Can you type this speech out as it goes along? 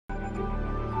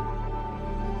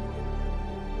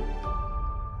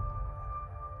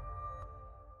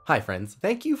Hi friends,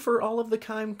 thank you for all of the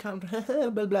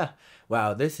blah blah.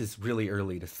 Wow, this is really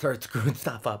early to start screwing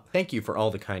stuff up. Thank you for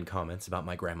all the kind comments about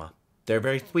my grandma. They're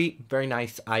very sweet, very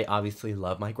nice. I obviously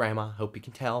love my grandma. Hope you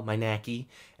can tell, my Nacky,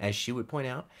 as she would point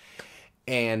out.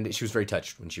 And she was very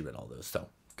touched when she read all those. So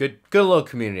good little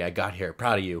community I got here.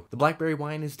 Proud of you. The Blackberry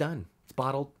wine is done. It's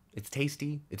bottled. It's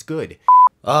tasty. It's good.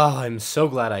 Oh, I'm so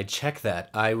glad I checked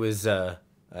that.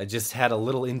 I just had a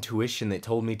little intuition that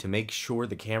told me to make sure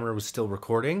the camera was still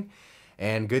recording,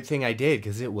 and good thing I did,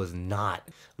 because it was not.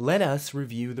 Let us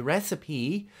review the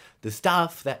recipe, the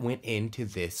stuff that went into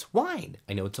this wine.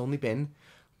 I know it's only been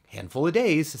a handful of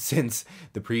days since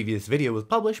the previous video was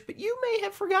published, but you may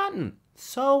have forgotten.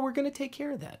 So we're going to take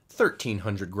care of that.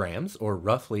 1,300 grams, or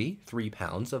roughly 3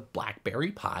 pounds of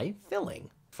blackberry pie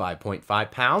filling.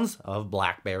 5.5 pounds of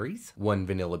blackberries, 1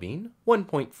 vanilla bean,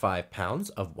 1.5 pounds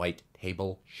of white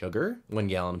table sugar, 1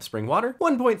 gallon of spring water,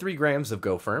 1.3 grams of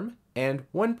Go Firm, and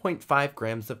 1.5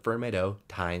 grams of Fermento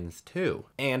times 2,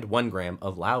 and 1 gram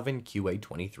of Lauven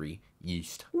QA23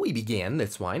 yeast. We began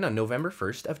this wine on November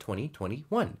 1st of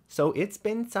 2021, so it's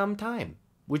been some time,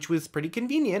 which was pretty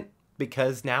convenient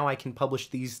because now I can publish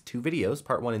these 2 videos,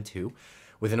 part 1 and 2,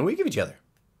 within a week of each other.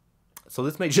 So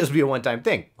this may just be a one-time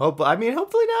thing. Hopefully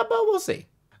not, but we'll see.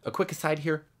 A quick aside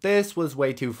here, this was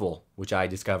way too full, which I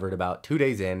discovered about 2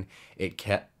 days in. It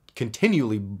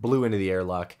continually blew into the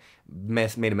airlock,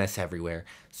 made a mess everywhere.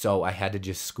 So I had to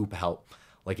just scoop out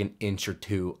like an inch or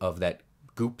 2 of that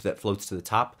goop that floats to the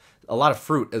top. A lot of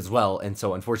fruit as well, and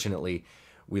so unfortunately,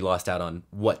 we lost out on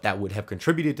what that would have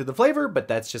contributed to the flavor, but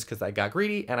that's just because I got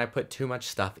greedy and I put too much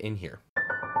stuff in here.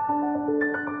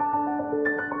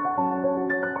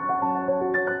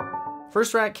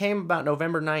 First rack came about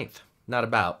November 9th. Not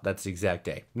about, that's the exact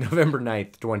day. November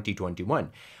 9th,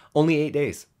 2021. Only 8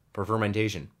 days for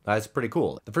fermentation. That's pretty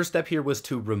cool. The first step here was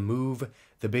to remove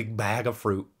the big bag of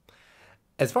fruit.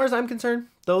 As far as I'm concerned,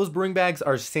 those brewing bags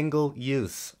are single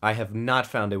use. I have not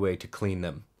found a way to clean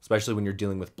them, especially when you're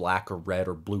dealing with black or red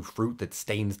or blue fruit that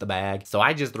stains the bag. So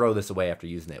I just throw this away after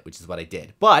using it, which is what I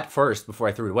did. But first, before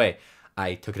I threw it away,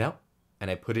 I took it out and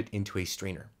I put it into a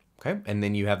strainer. Okay, and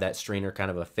then you have that strainer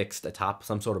kind of affixed atop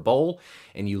some sort of bowl,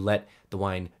 and you let the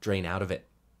wine drain out of it.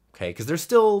 Okay, because there's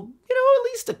still, at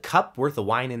least a cup worth of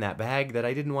wine in that bag that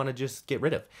I didn't want to just get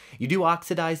rid of. You do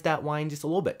oxidize that wine just a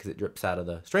little bit because it drips out of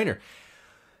the strainer.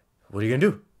 What are you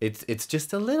gonna do? It's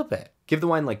just a little bit. Give the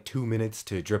wine like 2 minutes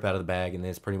to drip out of the bag, and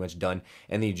then it's pretty much done.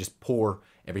 And then you just pour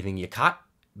everything you caught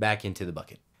back into the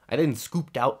bucket. I didn't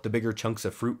scoop out the bigger chunks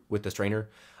of fruit with the strainer.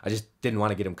 I just didn't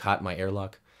want to get them caught in my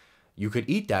airlock. You could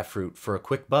eat that fruit for a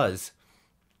quick buzz,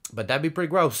 but that'd be pretty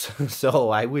gross, so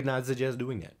I would not suggest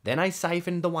doing that. Then I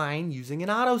siphoned the wine using an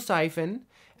auto siphon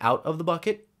out of the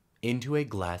bucket into a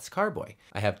glass carboy.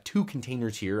 I have 2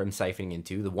 containers here I'm siphoning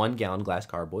into, the 1 gallon glass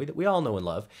carboy that we all know and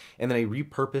love, and then a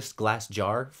repurposed glass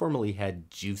jar, formerly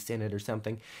had juice in it or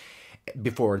something,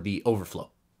 before the overflow,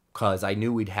 because I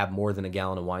knew we'd have more than a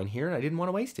gallon of wine here and I didn't want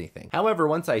to waste anything. However,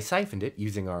 once I siphoned it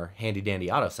using our handy dandy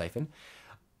auto siphon,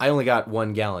 I only got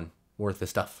 1 gallon worth of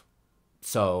stuff.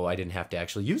 So I didn't have to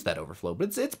actually use that overflow,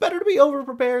 but it's better to be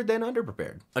over-prepared than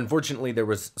under-prepared. Unfortunately, there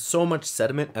was so much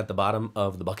sediment at the bottom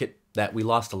of the bucket that we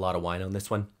lost a lot of wine on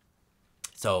this one.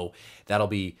 So that'll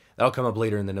come up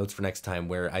later in the notes for next time,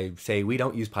 where I say we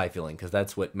don't use pie filling because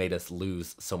that's what made us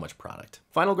lose so much product.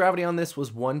 Final gravity on this was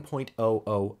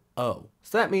 1.000.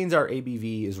 So that means our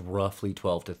ABV is roughly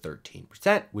 12 to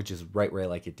 13%, which is right where I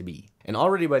like it to be. And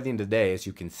already by the end of the day, as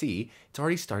you can see, it's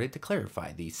already started to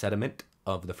clarify. The sediment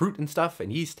of the fruit and stuff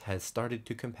and yeast has started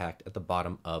to compact at the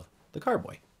bottom of the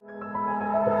carboy.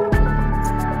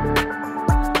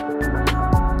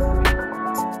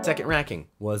 Second racking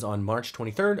was on March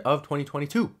 23rd of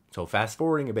 2022. So fast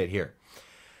forwarding a bit here.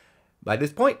 By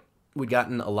this point, we'd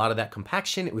gotten a lot of that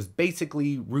compaction. It was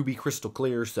basically ruby crystal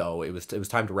clear, so it was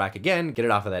time to rack again, get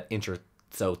it off of that inch or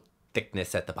so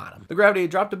thickness at the bottom. The gravity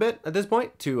dropped a bit at this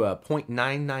point to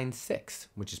 0.996,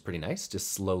 which is pretty nice,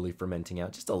 just slowly fermenting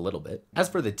out just a little bit. As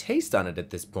for the taste on it at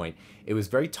this point, it was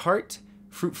very tart,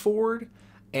 fruit forward,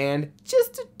 and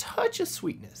just a touch of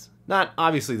sweetness. Not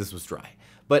obviously this was dry,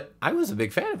 but I was a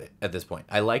big fan of it at this point.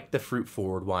 I liked the fruit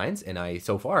forward wines, and I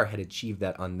so far had achieved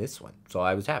that on this one, so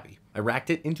I was happy. I racked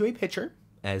it into a pitcher,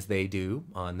 as they do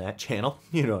on that channel,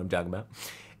 you know what I'm talking about.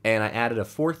 And I added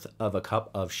 1/4 of a cup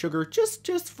of sugar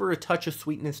just for a touch of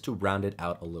sweetness to round it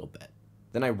out a little bit.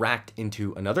 Then I racked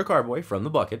into another carboy from the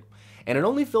bucket, and it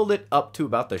only filled it up to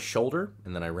about the shoulder,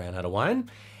 and then I ran out of wine,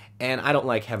 and I don't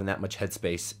like having that much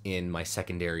headspace in my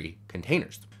secondary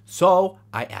containers. So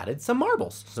I added some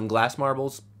marbles, some glass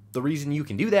marbles, The reason you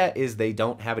can do that is they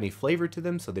don't have any flavor to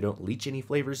them, so they don't leach any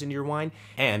flavors into your wine.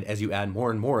 And as you add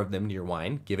more and more of them to your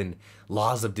wine, given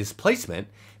laws of displacement,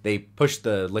 they push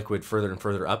the liquid further and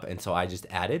further up. And so I just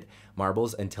added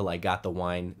marbles until I got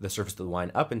the surface of the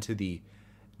wine up into the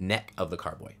neck of the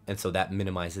carboy. And so that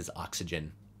minimizes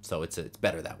oxygen. So it's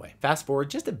better that way. Fast forward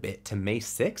just a bit to May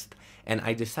 6th, and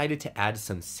I decided to add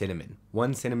some cinnamon,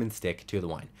 1 cinnamon stick to the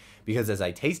wine, because as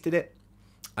I tasted it,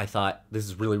 I thought this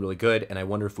is really, really good, and I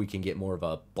wonder if we can get more of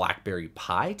a blackberry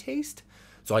pie taste.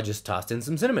 So I just tossed in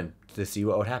some cinnamon to see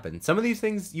what would happen. Some of these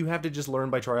things you have to just learn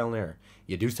by trial and error.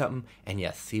 You do something, and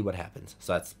yes, see what happens.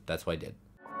 So that's what I did.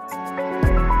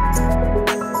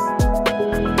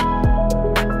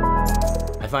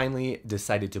 I finally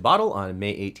decided to bottle on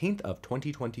May 18th of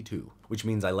 2022, which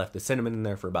means I left the cinnamon in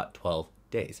there for about 12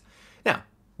 days. Now,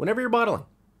 whenever you're bottling,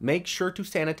 make sure to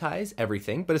sanitize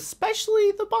everything, but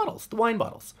especially the bottles, the wine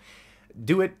bottles.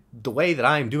 Do it the way that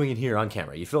I'm doing it here on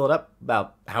camera. You fill it up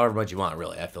about however much you want,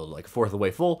 really. I filled it like 1/4 of the way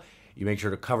full. You make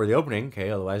sure to cover the opening, okay?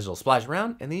 Otherwise it'll splash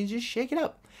around, and then you just shake it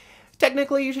up.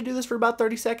 Technically, you should do this for about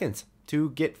 30 seconds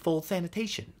to get full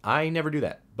sanitation. I never do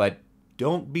that, but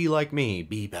don't be like me.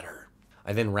 Be better.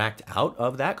 I then racked out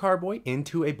of that carboy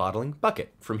into a bottling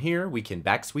bucket. From here, we can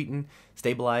back sweeten,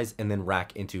 stabilize, and then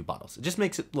rack into bottles. It just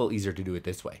makes it a little easier to do it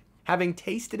this way. Having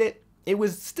tasted it, it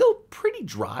was still pretty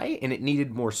dry and it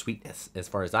needed more sweetness as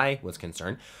far as I was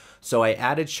concerned. So I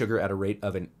added sugar at a rate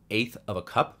of 1/8 of a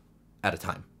cup at a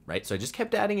time, right? So I just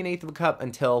kept adding 1/8 of a cup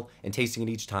and tasting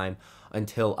it each time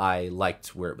until I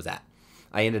liked where it was at.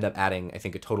 I ended up adding, I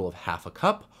think, a total of 1/2 a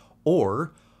cup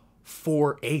or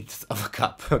 4/8 of a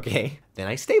cup, okay? Then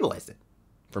I stabilized it.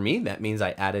 For me, that means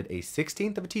I added a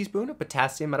 1/16 of a teaspoon of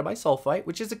potassium metabisulfite,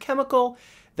 which is a chemical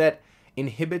that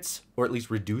inhibits or at least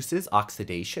reduces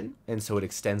oxidation, and so it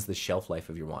extends the shelf life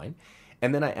of your wine.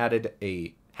 And then I added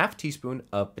a 1/2 teaspoon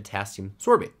of potassium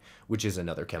sorbate, which is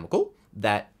another chemical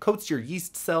that coats your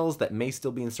yeast cells that may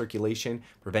still be in circulation,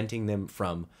 preventing them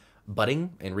from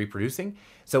budding and reproducing.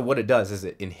 So what it does is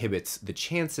it inhibits the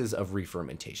chances of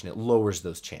re-fermentation. It lowers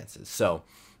those chances. So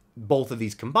both of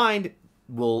these combined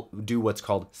will do what's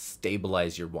called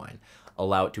stabilize your wine,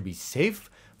 allow it to be safe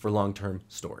for long-term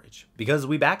storage. Because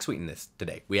we back sweeten this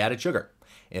today, we added sugar.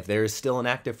 If there is still an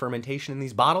active fermentation in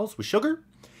these bottles with sugar,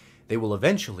 they will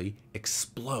eventually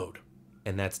explode.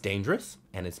 And that's dangerous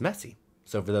and it's messy.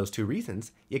 So for those two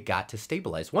reasons, you got to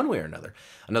stabilize one way or another.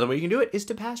 Another way you can do it is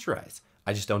to pasteurize.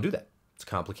 I just don't do that. It's a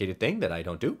complicated thing that I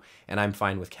don't do, and I'm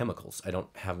fine with chemicals. I don't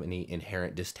have any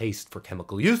inherent distaste for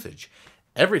chemical usage.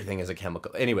 Everything is a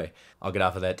chemical. Anyway, I'll get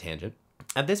off of that tangent.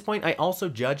 At this point, I also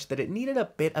judged that it needed a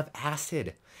bit of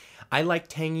acid. I like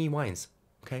tangy wines,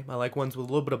 okay? I like ones with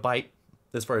a little bit of bite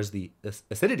as far as the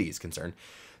acidity is concerned.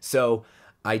 So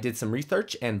I did some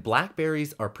research, and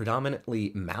blackberries are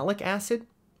predominantly malic acid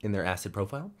in their acid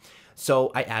profile.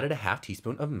 So I added a 1/2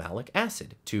 teaspoon of malic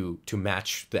acid to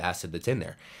match the acid that's in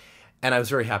there. And I was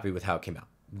very happy with how it came out.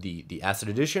 The acid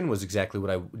addition was exactly what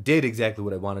I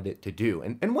wanted it to do.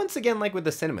 And once again, like with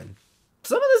the cinnamon,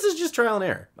 some of this is just trial and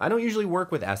error. I don't usually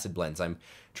work with acid blends. I'm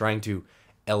trying to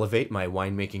elevate my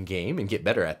winemaking game and get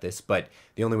better at this, but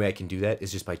the only way I can do that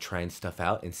is just by trying stuff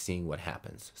out and seeing what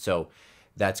happens. So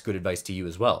that's good advice to you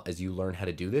as well. As you learn how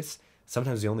to do this,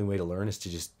 sometimes the only way to learn is to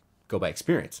just go by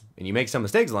experience. And you make some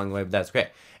mistakes along the way, but that's okay.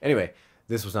 Anyway,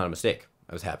 this was not a mistake.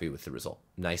 I was happy with the result.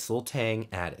 Nice little tang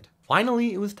added.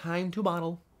 Finally, it was time to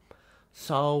bottle.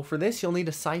 So for this, you'll need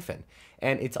a siphon.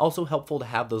 And it's also helpful to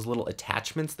have those little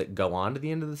attachments that go on to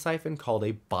the end of the siphon called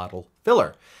a bottle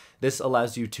filler. This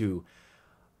allows you to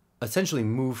essentially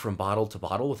move from bottle to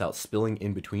bottle without spilling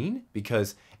in between,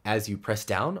 because as you press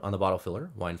down on the bottle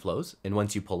filler, wine flows. And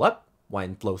once you pull up,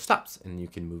 wine flow stops and you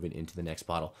can move it into the next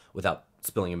bottle without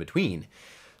spilling in between.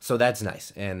 So that's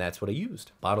nice, and that's what I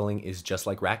used. Bottling is just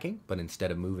like racking, but instead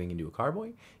of moving into a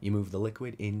carboy, you move the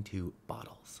liquid into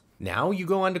bottles. Now you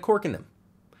go on to corking them.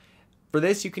 For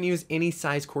this, you can use any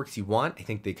size corks you want. I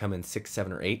think they come in 6,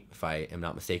 7, or 8, if I am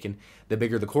not mistaken. The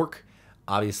bigger the cork,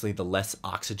 obviously the less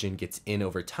oxygen gets in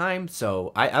over time,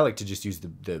 so I like to just use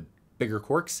the bigger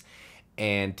corks.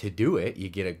 And to do it, you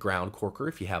get a ground corker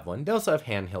if you have one. They also have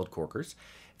handheld corkers.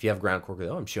 If you have ground corker,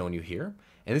 though, I'm showing you here.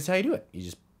 And this is how you do it. You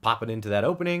just pop it into that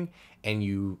opening, and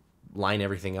you line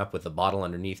everything up with the bottle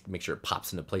underneath to make sure it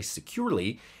pops into place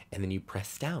securely, and then you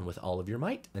press down with all of your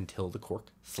might until the cork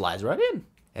slides right in.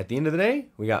 At the end of the day,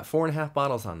 we got 4.5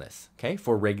 bottles on this, okay?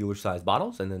 4 regular size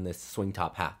bottles, and then this swing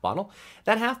top half bottle.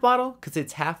 That half bottle, because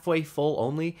it's halfway full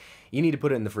only, you need to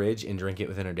put it in the fridge and drink it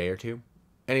within a day or two.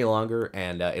 Any longer,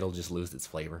 and it'll just lose its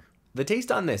flavor. The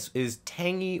taste on this is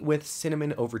tangy with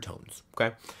cinnamon overtones,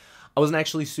 okay? I wasn't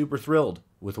actually super thrilled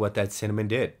with what that cinnamon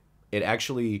did. It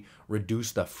actually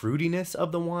reduced the fruitiness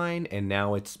of the wine, and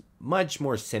now it's much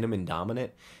more cinnamon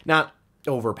dominant. Not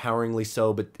overpoweringly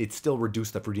so, but it still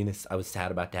reduced the fruitiness. I was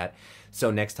sad about that.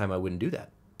 So next time I wouldn't do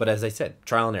that. But as I said,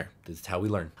 trial and error. This is how we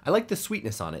learn. I like the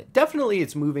sweetness on it. Definitely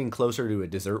it's moving closer to a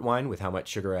dessert wine with how much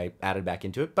sugar I added back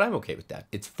into it, but I'm okay with that.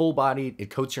 It's full-bodied,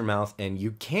 it coats your mouth, and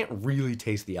you can't really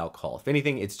taste the alcohol. If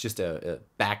anything, it's just a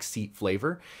backseat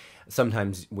flavor.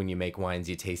 Sometimes when you make wines,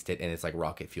 you taste it and it's like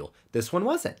rocket fuel. This one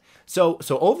wasn't. So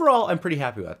overall, I'm pretty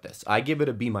happy about this. I give it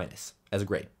a B- as a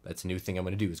grade. That's a new thing I'm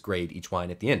gonna do, is grade each wine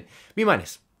at the end. B-.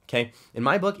 Okay, in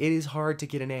my book, it is hard to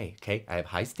get an A, okay? I have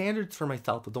high standards for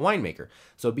myself as a winemaker,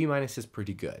 so B- is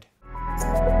pretty good.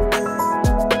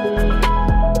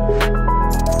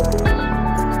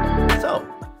 So,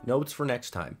 notes for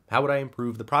next time. How would I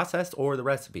improve the process or the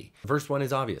recipe? The first one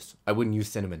is obvious. I wouldn't use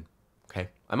cinnamon, okay?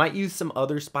 I might use some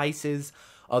other spices,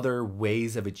 other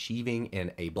ways of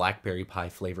achieving a blackberry pie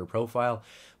flavor profile,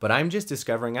 but I'm just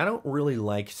discovering I don't really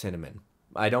like cinnamon.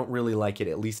 I don't really like it,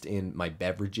 at least in my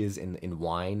beverages, in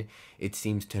wine. It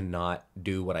seems to not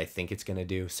do what I think it's gonna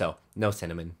do, so no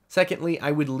cinnamon. Secondly,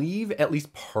 I would leave at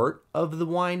least part of the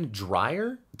wine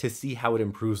drier to see how it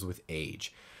improves with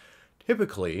age.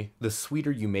 Typically, the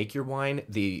sweeter you make your wine,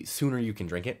 the sooner you can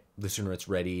drink it, the sooner it's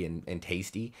ready and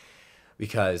tasty,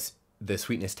 because the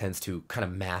sweetness tends to kind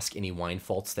of mask any wine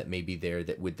faults that may be there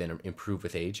that would then improve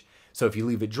with age. So if you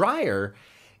leave it drier,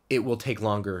 it will take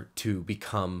longer to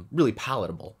become really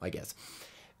palatable, I guess.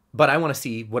 But I want to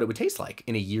see what it would taste like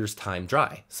in a year's time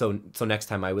dry. So next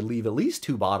time I would leave at least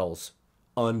 2 bottles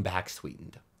unback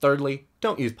sweetened. Thirdly,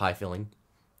 don't use pie filling.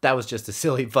 That was just a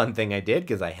silly fun thing I did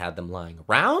because I had them lying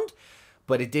around,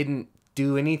 but it didn't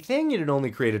do anything and it only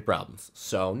created problems.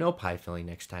 So no pie filling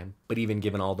next time. But even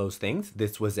given all those things,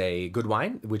 this was a good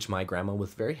wine, which my grandma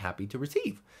was very happy to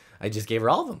receive. I just gave her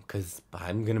all of them because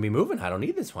I'm going to be moving. I don't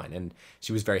need this wine. And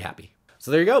she was very happy. So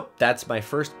there you go. That's my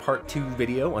first part 2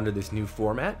 video under this new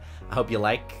format. I hope you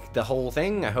like the whole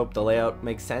thing. I hope the layout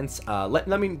makes sense.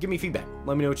 Give me feedback.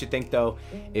 Let me know what you think though.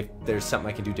 If there's something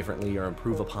I can do differently or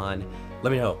improve upon,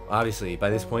 let me know. Obviously,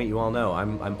 by this point, you all know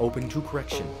I'm open to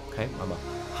correction. Okay, I'm a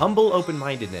humble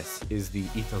open-mindedness is the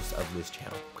ethos of this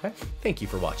channel. Okay, thank you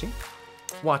for watching.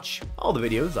 Watch all the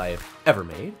videos I have ever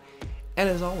made, and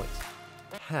as always,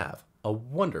 have a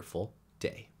wonderful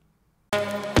day.